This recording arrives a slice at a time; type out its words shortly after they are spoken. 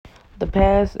The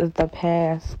past is the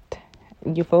past.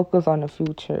 You focus on the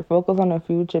future. Focus on the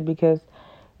future because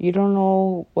you don't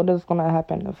know what is going to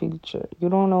happen in the future. You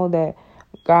don't know that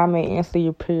God may answer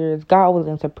your prayers. God always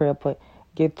answer prayer, but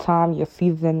your time, your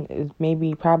season is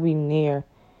probably near.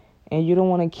 And you don't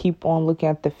want to keep on looking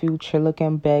at the future,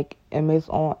 looking back, and miss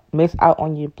out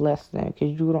on your blessing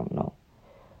because you don't know.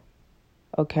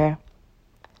 Okay?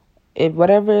 If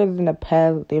whatever is in the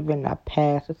past, live in the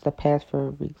past. It's the past for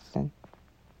a reason.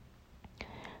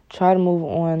 Try to move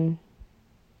on.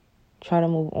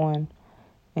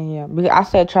 And yeah, because I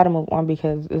said try to move on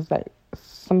because it's like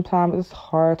sometimes it's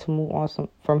hard to move on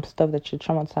from stuff that you're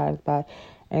traumatized by,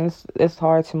 and it's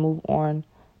hard to move on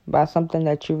by something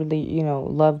that you really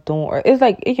love doing, or it's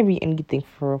like it can be anything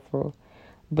for real.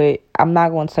 But I'm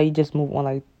not going to tell you just move on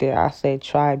like that. I said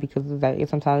try because it's like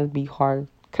sometimes it be hard.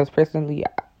 Because personally,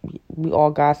 we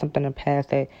all got something in the past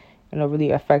that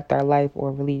really affect our life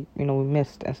or really we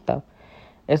missed and stuff.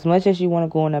 As much as you want to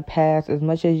go in the past,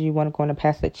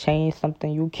 to change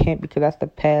something, you can't because that's the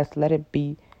past. Let it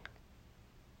be.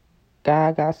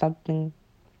 God got something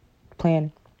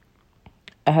planned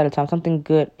ahead of time, something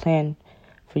good planned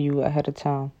for you ahead of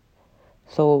time.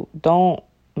 So don't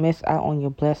miss out on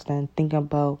your blessing. Think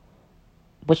about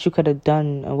what you could have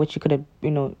done and what you could have,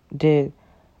 did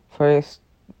for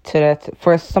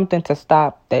something to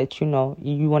stop that you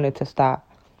wanted to stop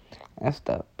and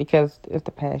stuff, because it's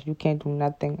the past. You can't do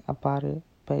nothing about it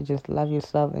but just love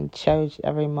yourself and cherish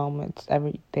every moment,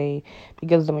 every day,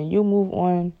 because when you move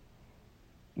on,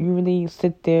 you really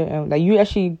sit there and like you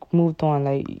actually moved on.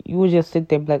 Like you would just sit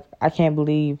there like, I can't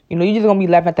believe, you just gonna be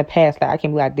laughing at the past. Like I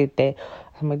can't believe I did that.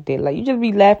 Something like that. Like you just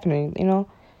be laughing and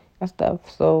and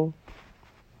stuff. So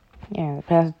yeah, the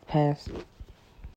past is the past.